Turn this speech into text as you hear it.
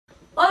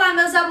Olá,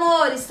 meus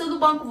amores, tudo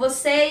bom com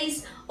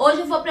vocês? Hoje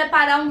eu vou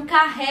preparar um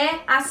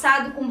carré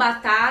assado com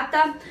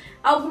batata.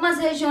 Algumas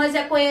regiões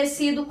é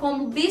conhecido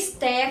como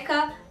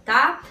bisteca,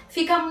 tá?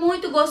 Fica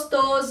muito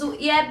gostoso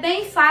e é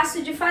bem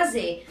fácil de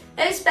fazer.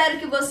 Eu espero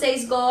que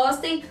vocês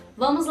gostem.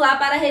 Vamos lá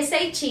para a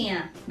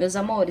receitinha. Meus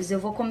amores, eu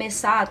vou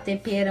começar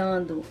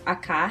temperando a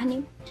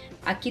carne.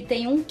 Aqui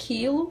tem 1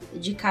 kg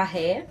de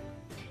carré.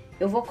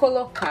 Eu vou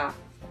colocar,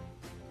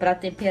 para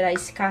temperar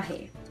esse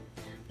carré,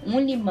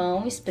 um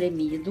limão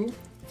espremido,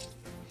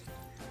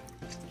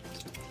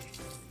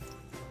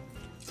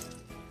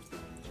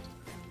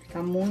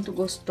 fica muito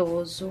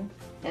gostoso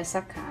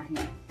essa carne.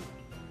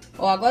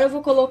 Ó, agora eu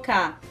vou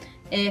colocar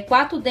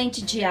 4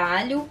 dentes de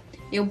alho.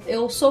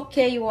 Eu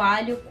soquei o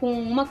alho com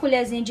 1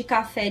 colherzinha de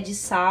café de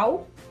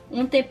sal,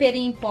 um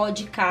temperinho em pó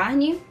de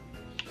carne.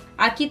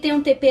 Aqui tem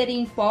um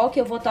temperinho em pó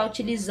que eu vou estar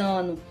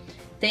utilizando.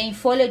 Tem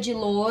folha de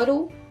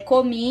louro,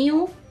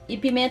 cominho e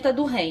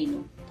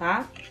pimenta-do-reino,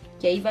 tá?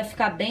 Que aí vai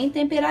ficar bem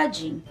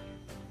temperadinho.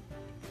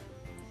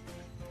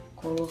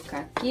 Vou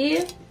colocar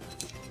aqui.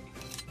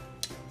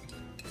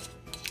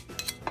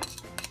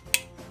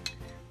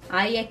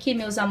 Aí aqui,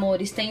 meus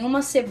amores, tem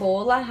 1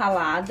 cebola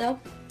ralada.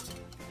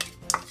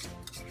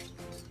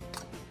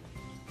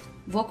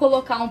 Vou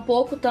colocar um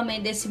pouco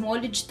também desse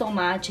molho de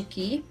tomate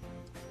aqui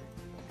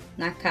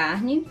na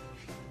carne.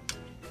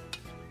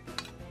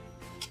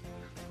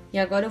 E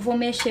agora eu vou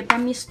mexer para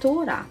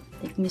misturar.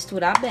 Tem que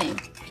misturar bem.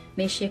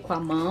 Mexer com a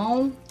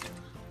mão,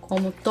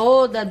 como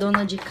toda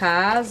dona de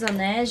casa,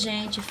 né,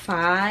 gente,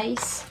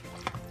 faz.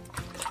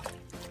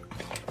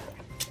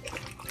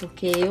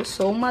 Porque eu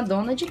sou uma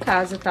dona de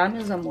casa, tá,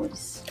 meus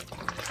amores?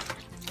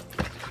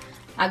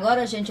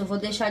 Agora, gente, eu vou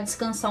deixar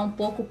descansar um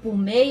pouco por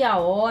meia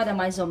hora,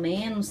 mais ou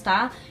menos,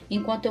 tá?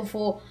 Enquanto eu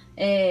vou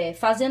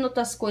fazendo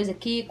outras coisas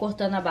aqui,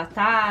 cortando a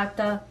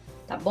batata,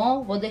 tá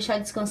bom? Vou deixar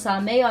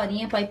descansar meia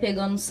horinha para ir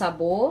pegando o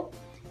sabor.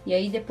 E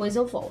aí depois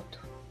eu volto.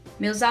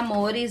 Meus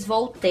amores,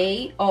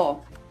 voltei, ó.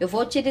 Eu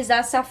vou utilizar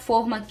essa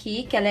forma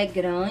aqui, que ela é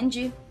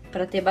grande,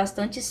 para ter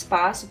bastante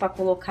espaço para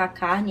colocar a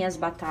carne e as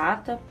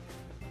batatas.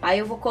 Aí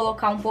eu vou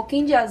colocar um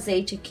pouquinho de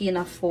azeite aqui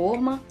na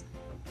forma.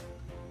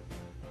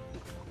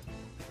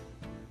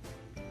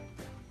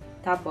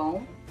 Tá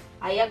bom?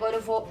 Aí agora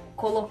eu vou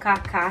colocar a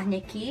carne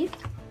aqui.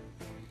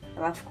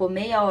 Ela ficou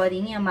meia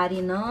horinha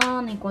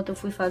marinando enquanto eu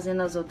fui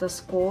fazendo as outras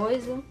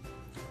coisas.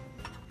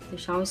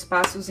 Deixar um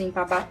espaçozinho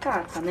pra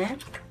batata, né?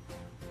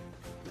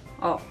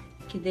 Ó,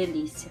 que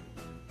delícia.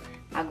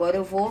 Agora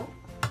eu vou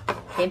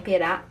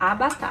temperar a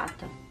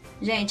batata.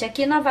 Gente,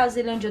 aqui na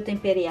vasilha onde eu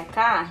temperei a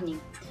carne,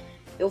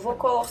 eu vou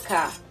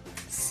colocar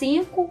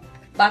 5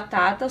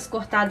 batatas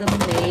cortadas no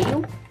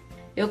meio.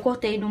 Eu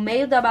cortei no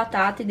meio da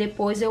batata e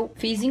depois eu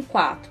fiz em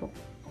 4,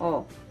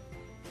 ó.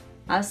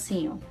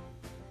 Assim,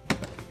 ó.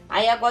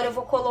 Aí agora eu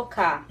vou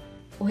colocar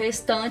o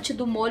restante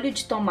do molho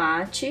de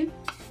tomate.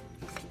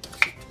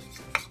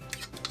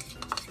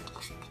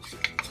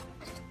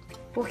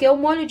 Porque o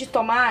molho de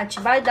tomate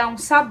vai dar um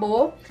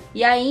sabor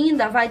e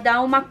ainda vai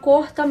dar uma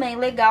cor também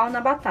legal na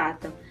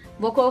batata.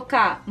 Vou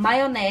colocar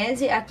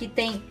maionese, aqui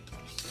tem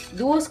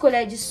 2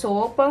 colheres de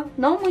sopa,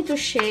 não muito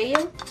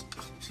cheia.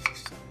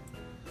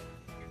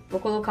 Vou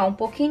colocar um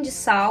pouquinho de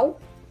sal,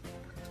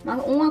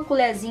 uma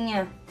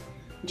colherzinha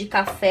de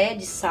café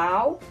de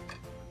sal.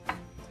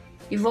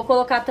 E vou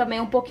colocar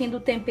também um pouquinho do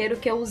tempero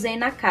que eu usei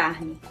na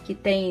carne, que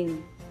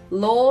tem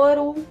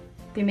louro,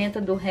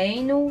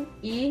 pimenta-do-reino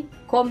e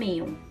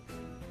cominho.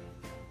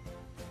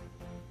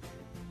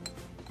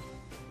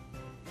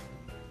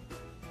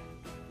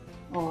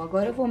 Ó,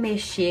 agora eu vou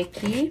mexer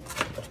aqui.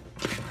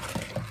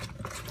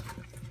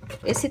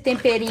 Esse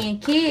temperinho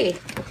aqui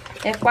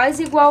é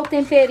quase igual ao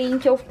temperinho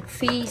que eu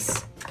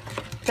fiz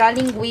pra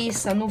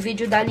linguiça, no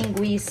vídeo da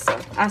linguiça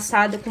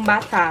assada com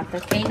batata.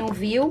 Quem não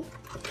viu,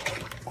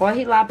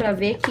 corre lá pra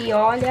ver que,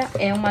 olha,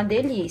 é uma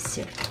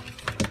delícia.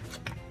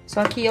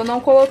 Só que eu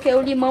não coloquei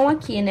o limão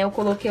aqui, né? Eu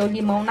coloquei o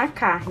limão na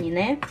carne,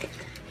 né?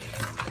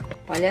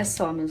 Olha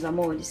só, meus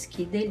amores,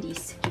 que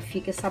delícia que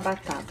fica essa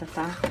batata,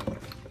 tá?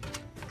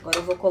 Agora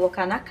eu vou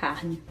colocar na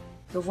carne.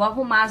 Eu vou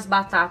arrumar as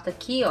batatas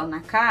aqui, ó, na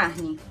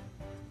carne.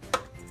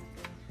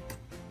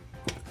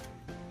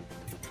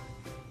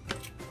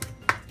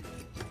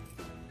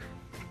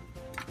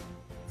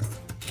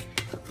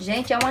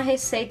 Gente, é uma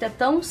receita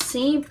tão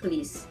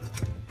simples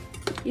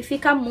e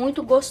fica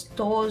muito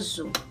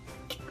gostoso.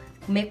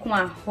 Comer com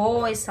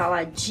arroz,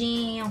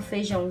 saladinha, um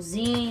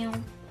feijãozinho.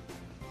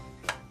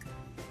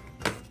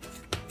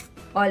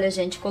 Olha,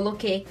 gente,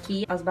 coloquei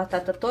aqui as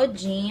batatas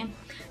todinha.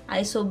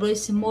 Aí sobrou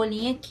esse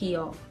molhinho aqui,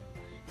 ó.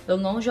 Eu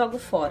não jogo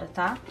fora,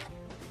 tá?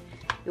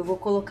 Eu vou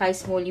colocar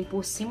esse molhinho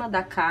por cima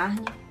da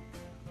carne.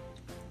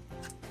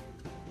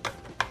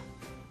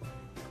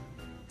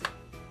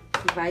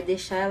 Que vai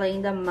deixar ela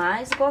ainda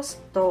mais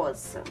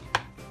gostosa.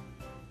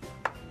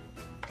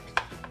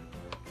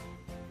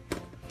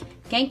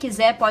 Quem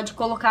quiser pode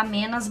colocar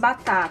menos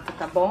batata,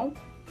 tá bom?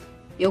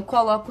 Eu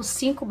coloco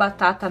 5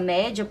 batatas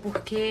média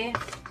porque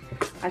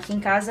aqui em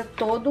casa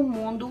todo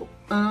mundo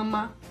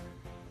ama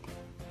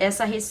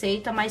essa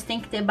receita, mas tem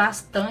que ter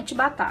bastante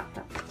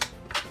batata.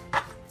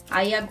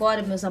 Aí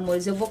agora, meus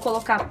amores, eu vou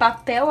colocar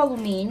papel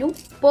alumínio,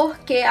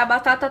 porque a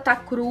batata tá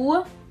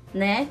crua,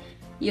 né?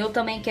 E eu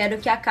também quero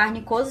que a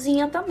carne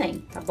cozinha também,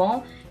 tá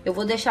bom? Eu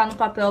vou deixar no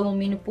papel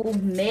alumínio por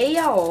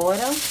meia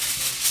hora,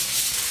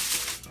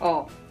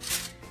 ó.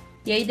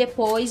 E aí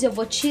depois eu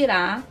vou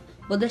tirar,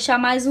 vou deixar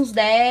mais uns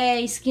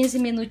 10, 15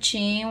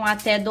 minutinhos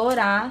até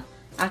dourar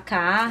a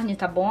carne,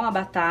 tá bom? A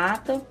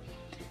batata.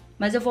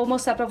 Mas eu vou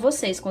mostrar pra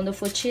vocês quando eu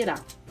for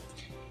tirar.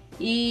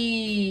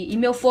 E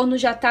meu forno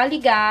já tá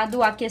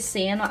ligado,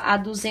 aquecendo a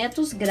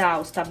 200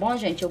 graus, tá bom,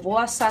 gente? Eu vou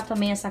assar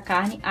também essa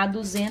carne a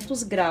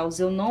 200 graus.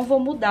 Eu não vou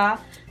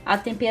mudar a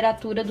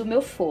temperatura do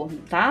meu forno,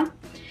 tá?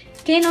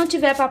 Quem não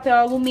tiver papel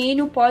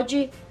alumínio,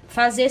 pode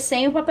fazer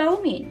sem o papel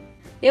alumínio.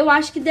 Eu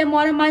acho que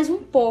demora mais um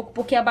pouco,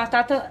 porque a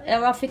batata,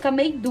 ela fica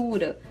meio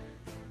dura,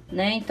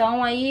 né?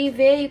 Então, aí,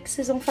 vê o que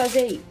vocês vão fazer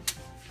aí.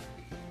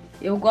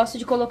 Eu gosto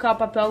de colocar o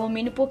papel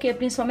alumínio porque,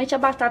 principalmente, a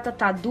batata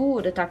tá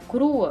dura, tá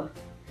crua,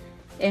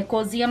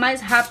 cozinha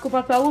mais rápido que o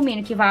papel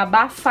alumínio, que vai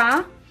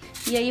abafar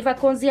e aí vai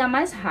cozinhar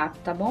mais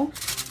rápido, tá bom?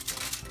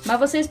 Mas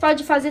vocês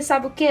podem fazer,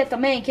 sabe o que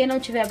também? Quem não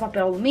tiver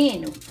papel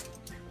alumínio,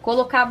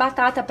 colocar a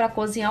batata para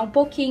cozinhar um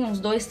pouquinho,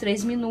 uns 2,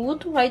 3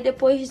 minutos, aí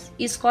depois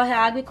escorre a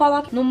água e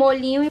coloca no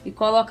molhinho e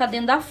coloca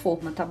dentro da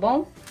forma, tá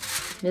bom?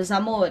 Meus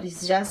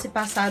amores, já se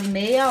passaram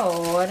meia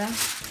hora,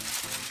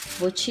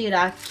 vou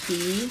tirar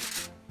aqui,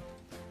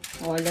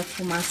 olha a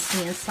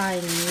fumacinha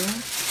saindo,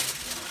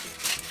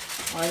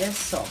 olha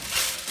só.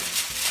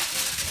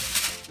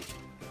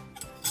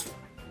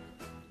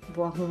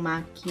 Vou arrumar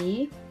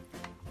aqui.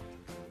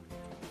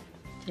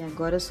 E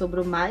agora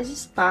sobrou mais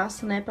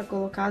espaço, né, pra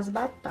colocar as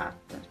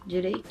batatas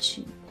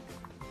direitinho.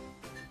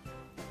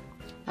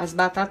 As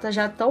batatas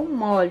já estão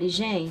mole,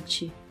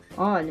 gente.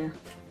 Olha.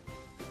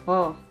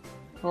 Ó,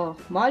 ó,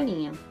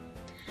 molinha.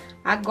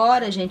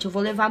 Agora, gente, eu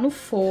vou levar no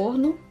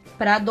forno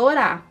pra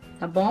dourar,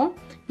 tá bom?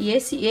 E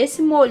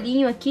esse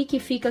molinho aqui que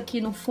fica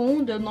aqui no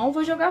fundo, eu não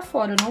vou jogar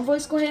fora, eu não vou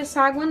escorrer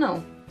essa água,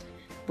 não.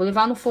 Vou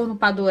levar no forno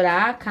para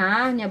dourar a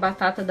carne, a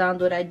batata dar uma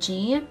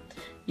douradinha.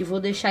 E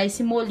vou deixar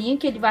esse molinho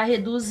que ele vai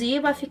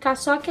reduzir, vai ficar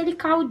só aquele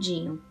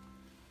caldinho.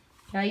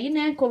 Aí,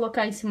 né,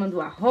 colocar em cima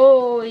do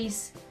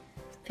arroz.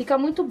 Fica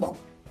muito bom.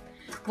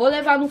 Vou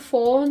levar no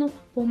forno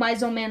por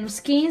mais ou menos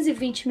 15,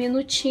 20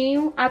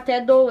 minutinhos até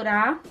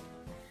dourar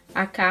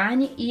a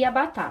carne e a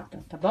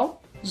batata, tá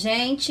bom?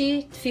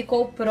 Gente,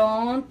 ficou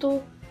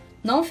pronto.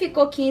 Não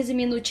ficou 15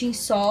 minutinhos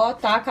só,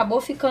 tá? Acabou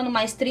ficando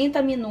mais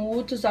 30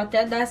 minutos,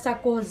 até dar essa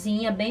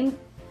corzinha bem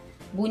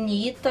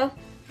bonita.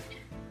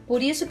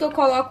 Por isso que eu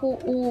coloco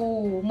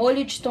o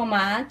molho de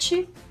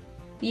tomate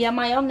e a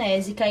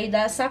maionese, que aí dá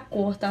essa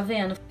cor, tá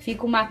vendo?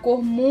 Fica uma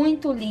cor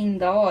muito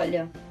linda,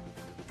 olha.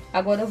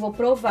 Agora eu vou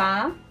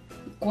provar.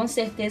 Com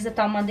certeza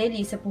tá uma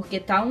delícia, porque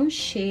tá um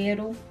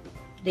cheiro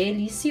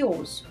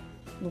delicioso.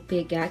 Vou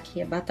pegar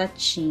aqui a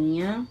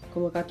batatinha,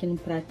 colocar aqui no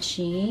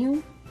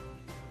pratinho.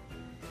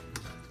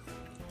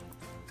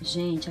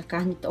 Gente, a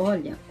carne,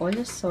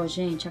 olha só,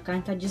 gente, a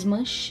carne tá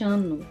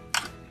desmanchando.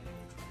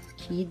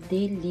 Que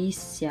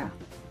delícia.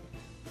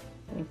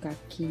 Vou colocar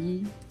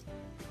aqui.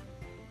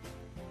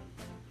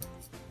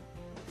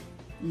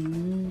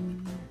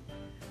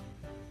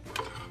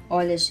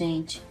 Olha,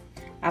 gente,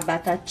 a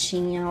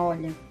batatinha,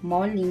 olha,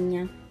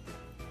 molinha.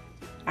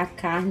 A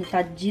carne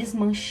tá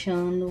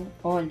desmanchando,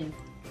 olha.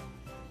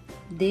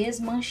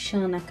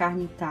 Desmanchando a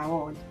carne tá,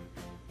 olha.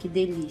 Que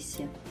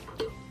delícia.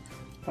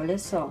 Olha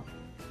só.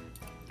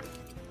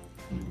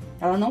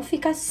 Ela não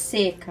fica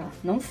seca,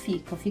 não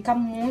fica, fica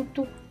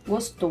muito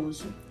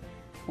gostoso.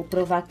 Vou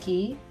provar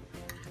aqui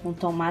com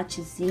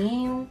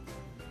tomatezinho.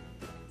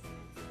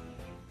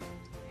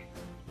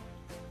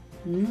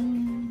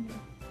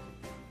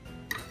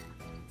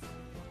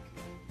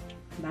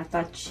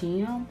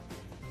 Batatinha.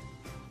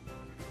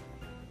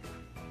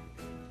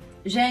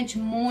 Gente,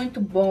 muito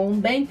bom,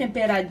 bem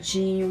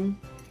temperadinho,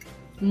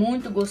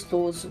 muito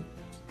gostoso.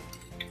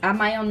 A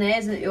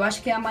maionese, eu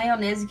acho que é a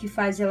maionese que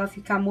faz ela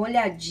ficar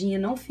molhadinha,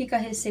 não fica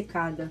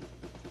ressecada.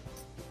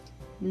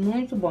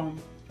 Muito bom.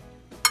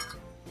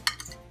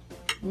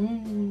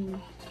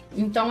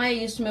 Então é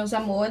isso, meus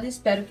amores.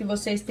 Espero que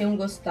vocês tenham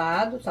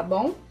gostado, tá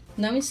bom?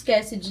 Não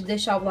esquece de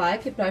deixar o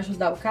like para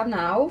ajudar o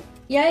canal.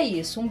 E é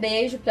isso. Um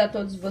beijo para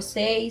todos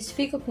vocês.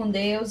 Fica com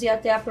Deus e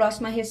até a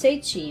próxima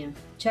receitinha.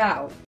 Tchau!